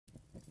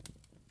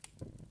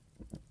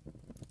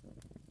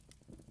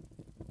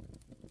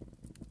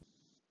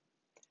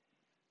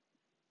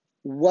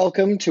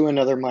Welcome to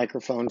another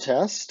microphone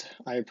test.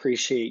 I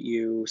appreciate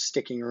you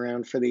sticking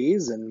around for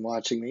these and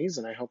watching these,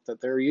 and I hope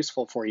that they're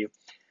useful for you.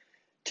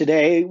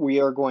 Today, we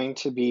are going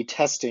to be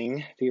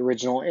testing the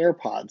original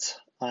AirPods.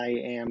 I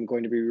am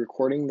going to be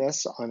recording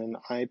this on an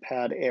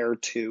iPad Air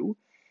 2,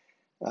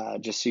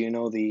 just so you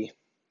know the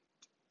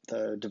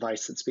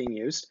device that's being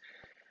used.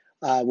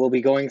 We'll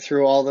be going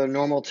through all the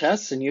normal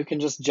tests, and you can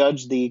just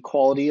judge the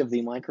quality of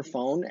the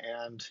microphone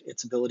and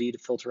its ability to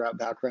filter out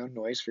background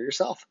noise for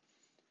yourself.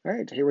 All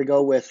right, here we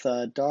go with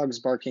dogs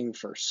barking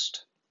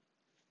first.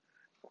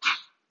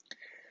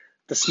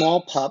 The small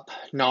pup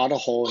gnawed a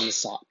hole in the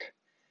sock.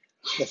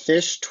 The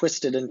fish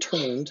twisted and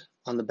turned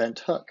on the bent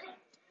hook.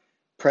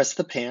 Press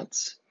the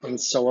pants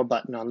and sew a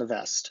button on the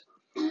vest.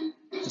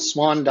 The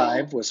swan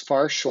dive was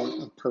far short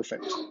of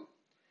perfect.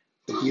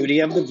 The beauty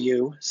of the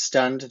view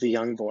stunned the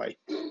young boy.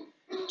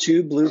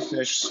 Two blue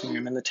fish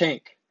swam in the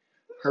tank.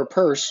 Her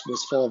purse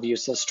was full of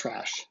useless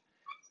trash.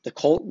 The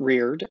colt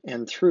reared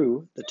and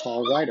threw the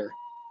tall rider.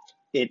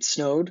 It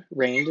snowed,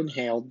 rained, and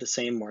hailed the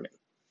same morning.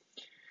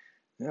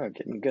 Oh,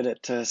 getting good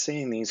at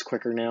saying these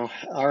quicker now.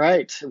 All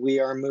right, we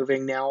are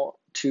moving now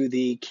to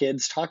the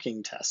kids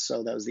talking test.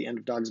 So that was the end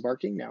of dogs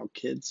barking. Now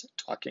kids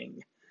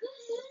talking.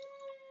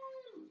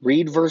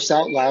 Read verse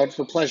out loud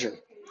for pleasure.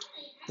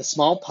 The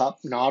small pup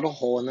gnawed a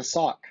hole in the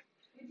sock.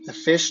 The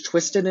fish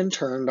twisted and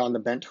turned on the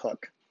bent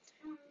hook.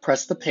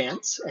 Press the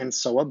pants and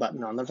sew a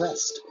button on the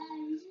vest.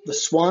 The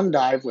swan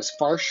dive was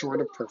far short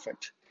of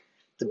perfect.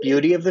 The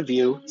beauty of the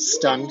view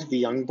stunned the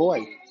young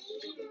boy.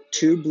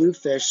 Two blue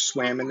fish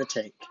swam in the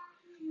tank.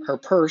 Her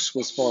purse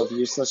was full of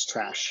useless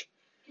trash.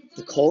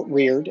 The colt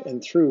reared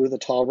and threw the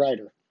tall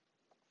rider.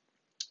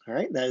 All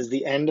right, that is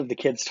the end of the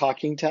kids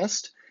talking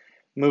test.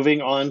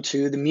 Moving on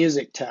to the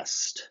music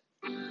test.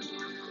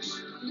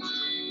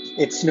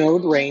 It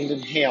snowed, rained,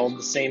 and hailed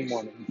the same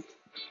morning.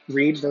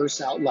 Read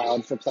verse out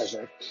loud for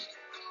pleasure.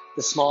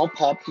 The small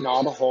pup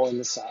gnawed a hole in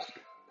the sock.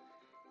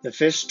 The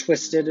fish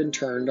twisted and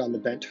turned on the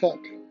bent hook.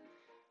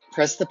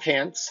 Press the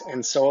pants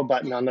and sew a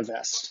button on the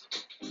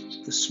vest.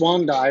 The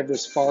swan dive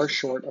was far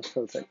short of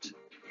perfect.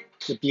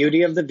 The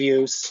beauty of the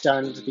view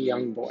stunned the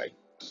young boy.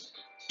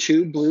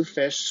 Two blue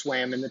fish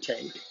swam in the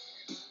tank.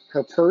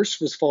 Her purse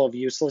was full of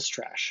useless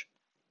trash.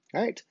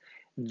 All right,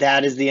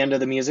 that is the end of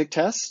the music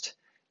test.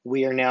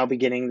 We are now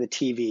beginning the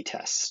TV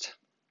test.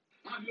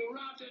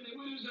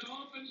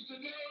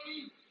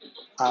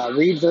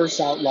 Read verse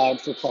out loud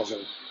for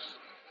pleasure.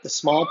 The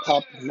small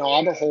pup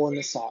gnawed a hole in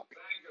the sock.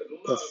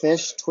 The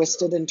fish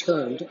twisted and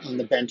turned on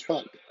the bent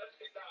hook.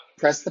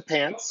 Press the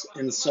pants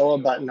and sew a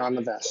button on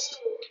the vest.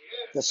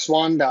 The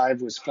swan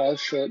dive was far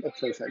short of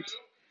perfect.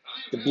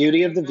 The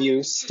beauty of the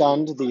view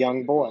stunned the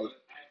young boy.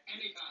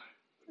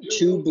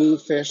 Two blue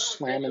fish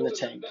swam in the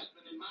tank.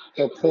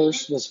 Her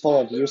purse was full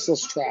of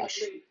useless trash.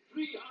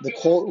 The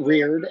colt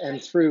reared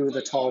and threw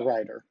the tall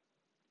rider.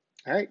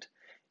 All right,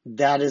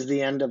 that is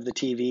the end of the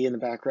TV and the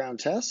background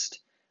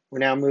test. We're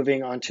now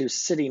moving on to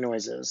city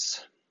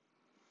noises.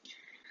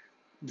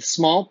 The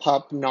small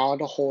pup gnawed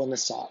a hole in the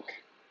sock.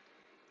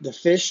 The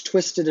fish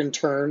twisted and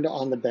turned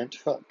on the bent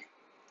hook.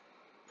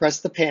 Press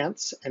the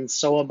pants and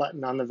sew a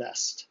button on the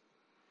vest.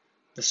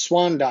 The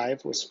swan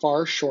dive was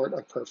far short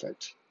of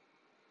perfect.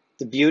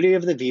 The beauty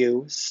of the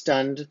view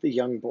stunned the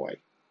young boy.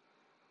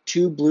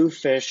 Two blue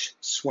fish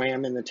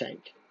swam in the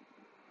tank.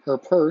 Her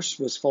purse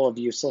was full of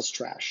useless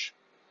trash.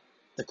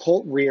 The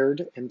colt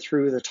reared and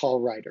threw the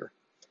tall rider.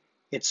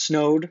 It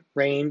snowed,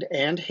 rained,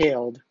 and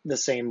hailed the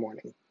same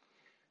morning.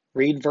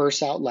 Read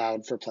verse out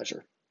loud for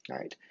pleasure. All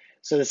right.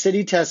 So the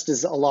city test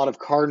is a lot of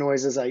car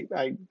noises. I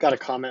got a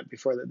comment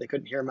before that they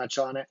couldn't hear much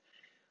on it.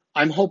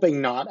 I'm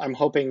hoping not. I'm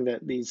hoping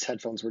that these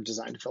headphones were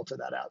designed to filter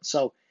that out.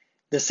 So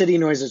the city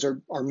noises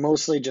are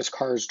mostly just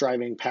cars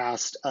driving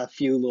past, a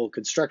few little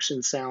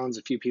construction sounds,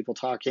 a few people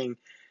talking.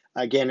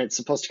 Again, it's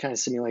supposed to kind of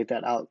simulate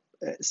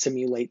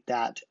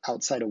that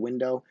outside a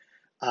window.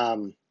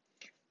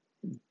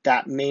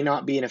 That may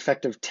not be an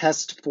effective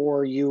test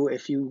for you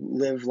if you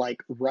live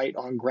like right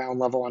on ground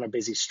level on a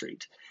busy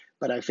street.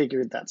 But I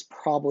figured that's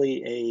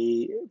probably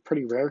a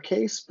pretty rare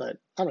case, but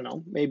I don't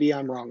know, maybe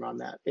I'm wrong on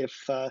that.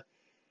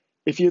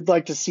 If you'd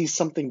like to see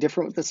something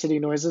different with the city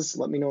noises,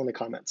 let me know in the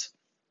comments.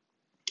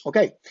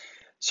 Okay,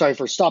 sorry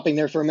for stopping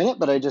there for a minute,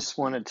 but I just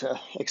wanted to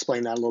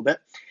explain that a little bit.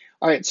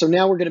 All right, so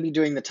now we're going to be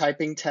doing the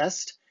typing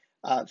test.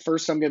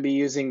 First, I'm going to be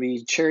using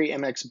the Cherry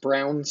MX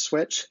Brown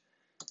switch.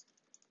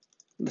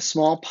 The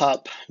small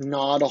pup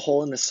gnawed a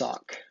hole in the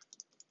sock.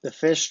 The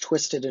fish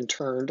twisted and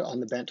turned on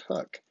the bent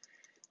hook.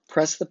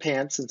 Press the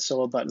pants and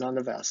sew a button on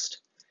the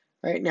vest.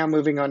 All right, now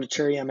moving on to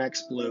Cherry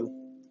MX Blue.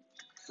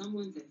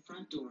 Someone's at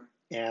front door.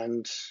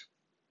 And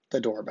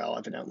the doorbell,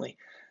 evidently.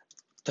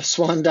 The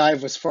swan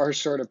dive was far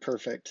short of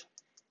perfect.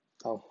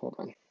 Oh, hold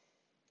on.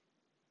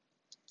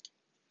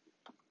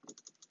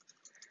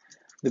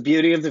 The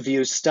beauty of the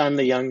view stunned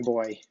the young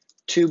boy.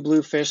 Two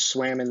blue fish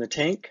swam in the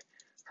tank.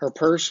 Her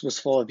purse was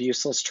full of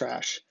useless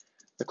trash.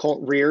 The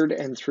colt reared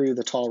and threw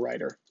the tall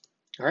rider.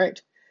 All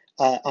right.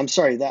 I'm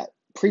sorry, that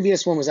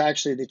previous one was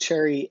actually the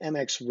Cherry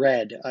MX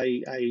Red.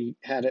 I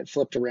had it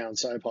flipped around,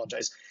 so I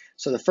apologize.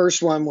 So the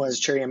first one was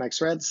Cherry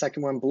MX Red, the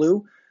second one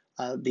blue.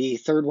 The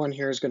third one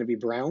here is going to be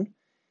brown.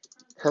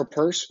 Her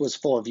purse was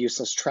full of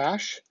useless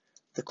trash.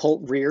 The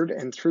colt reared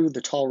and threw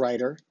the tall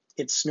rider.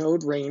 It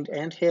snowed, rained,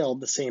 and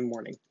hailed the same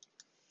morning.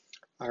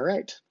 All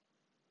right.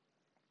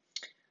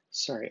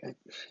 Sorry, I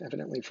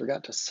evidently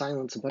forgot to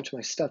silence a bunch of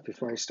my stuff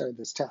before I started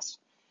this test.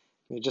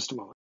 Give me just a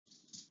moment.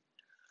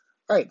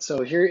 All right,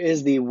 so here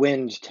is the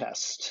wind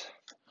test.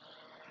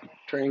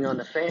 Turning on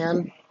the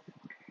fan.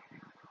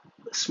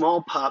 The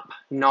small pup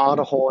gnawed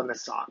a hole in the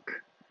sock.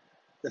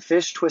 The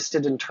fish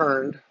twisted and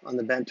turned on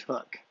the bent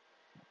hook.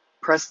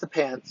 Press the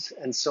pants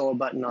and sew a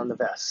button on the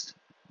vest.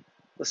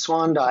 The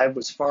swan dive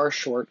was far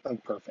short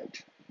of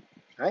perfect.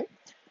 All right,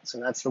 so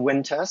that's the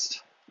wind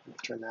test.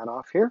 Turn that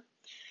off here.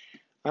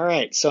 All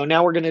right, so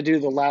now we're going to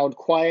do the loud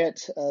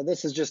quiet.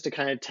 This is just to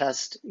kind of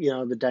test,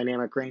 the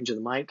dynamic range of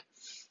the mic.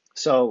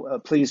 So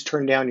please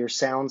turn down your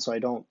sound so I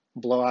don't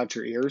blow out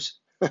your ears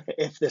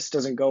if this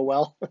doesn't go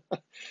well.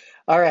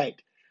 All right.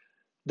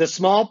 The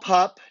small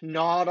pup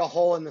gnawed a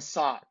hole in the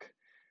sock.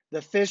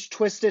 The fish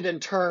twisted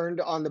and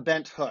turned on the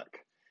bent hook.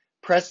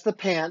 Press the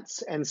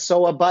pants and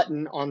sew a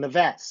button on the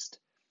vest.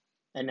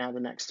 And now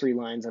the next 3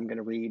 lines I'm going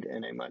to read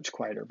in a much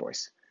quieter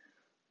voice.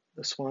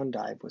 The swan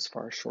dive was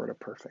far short of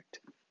perfect.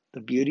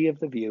 The beauty of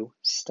the view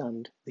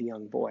stunned the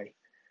young boy.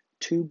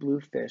 2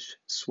 blue fish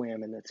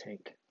swam in the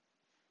tank.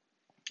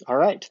 All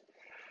right.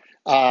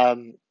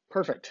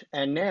 Perfect.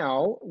 And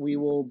now we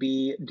will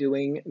be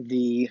doing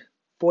the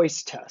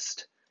voice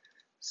test.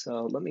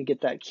 So let me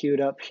get that queued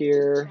up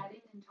here.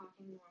 Chatting and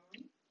talking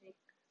normally.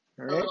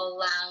 All A right. little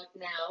loud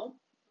now.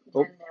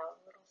 Oh. And now a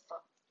little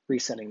soft.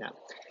 Resetting that.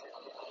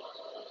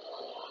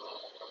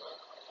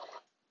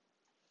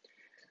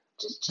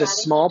 Just The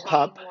chatting small and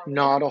talking pup normally.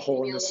 gnawed a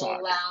hole Maybe in a the little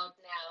sock. loud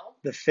now.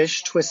 The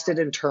fish And twisted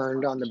now and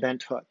turned on the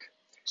bent hook.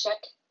 Check.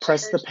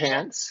 Press the Checkers,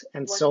 pants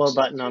and 1, sew a 2,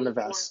 button on 3, the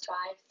 4, vest.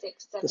 5,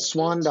 6, 7, The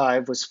swan 8.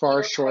 dive was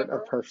far Peter short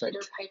Piper, of perfect.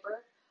 Peter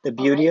Piper. The All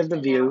beauty right, of the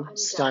and now view I'm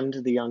stunned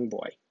done. the young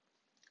boy.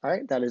 All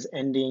right, that is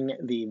ending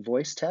the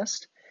voice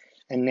test.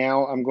 And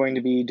now I'm going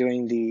to be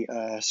doing the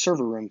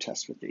server room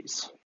test with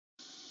these.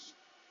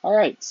 All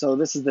right, so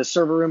this is the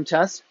server room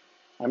test.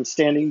 I'm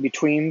standing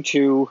between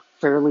 2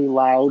 fairly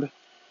loud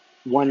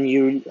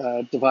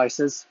 1U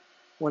devices.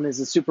 One is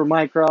a Super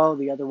Micro,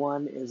 the other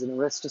one is an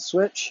Arista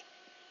switch.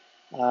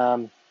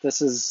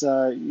 This is,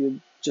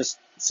 you just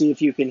see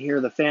if you can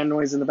hear the fan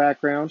noise in the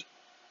background.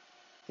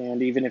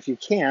 And even if you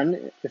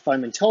can, if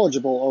I'm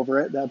intelligible over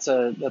it, that's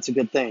a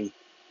good thing.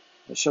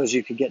 It shows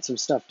you could get some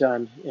stuff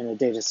done in a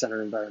data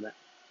center environment.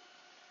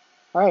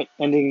 All right,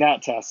 ending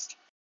that test.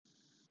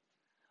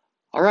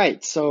 All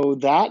right, so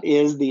that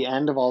is the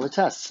end of all the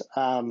tests.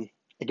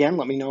 Again,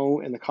 let me know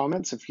in the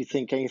comments if you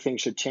think anything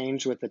should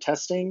change with the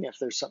testing, if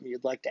there's something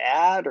you'd like to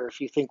add, or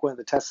if you think one of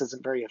the tests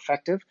isn't very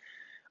effective.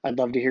 I'd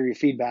love to hear your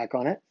feedback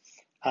on it.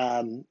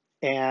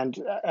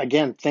 And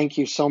again, thank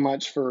you so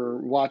much for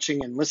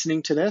watching and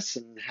listening to this,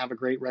 and have a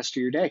great rest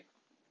of your day.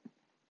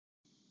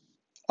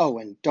 Oh,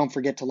 and don't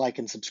forget to like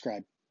and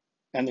subscribe.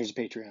 And there's a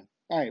Patreon.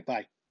 All right,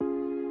 bye.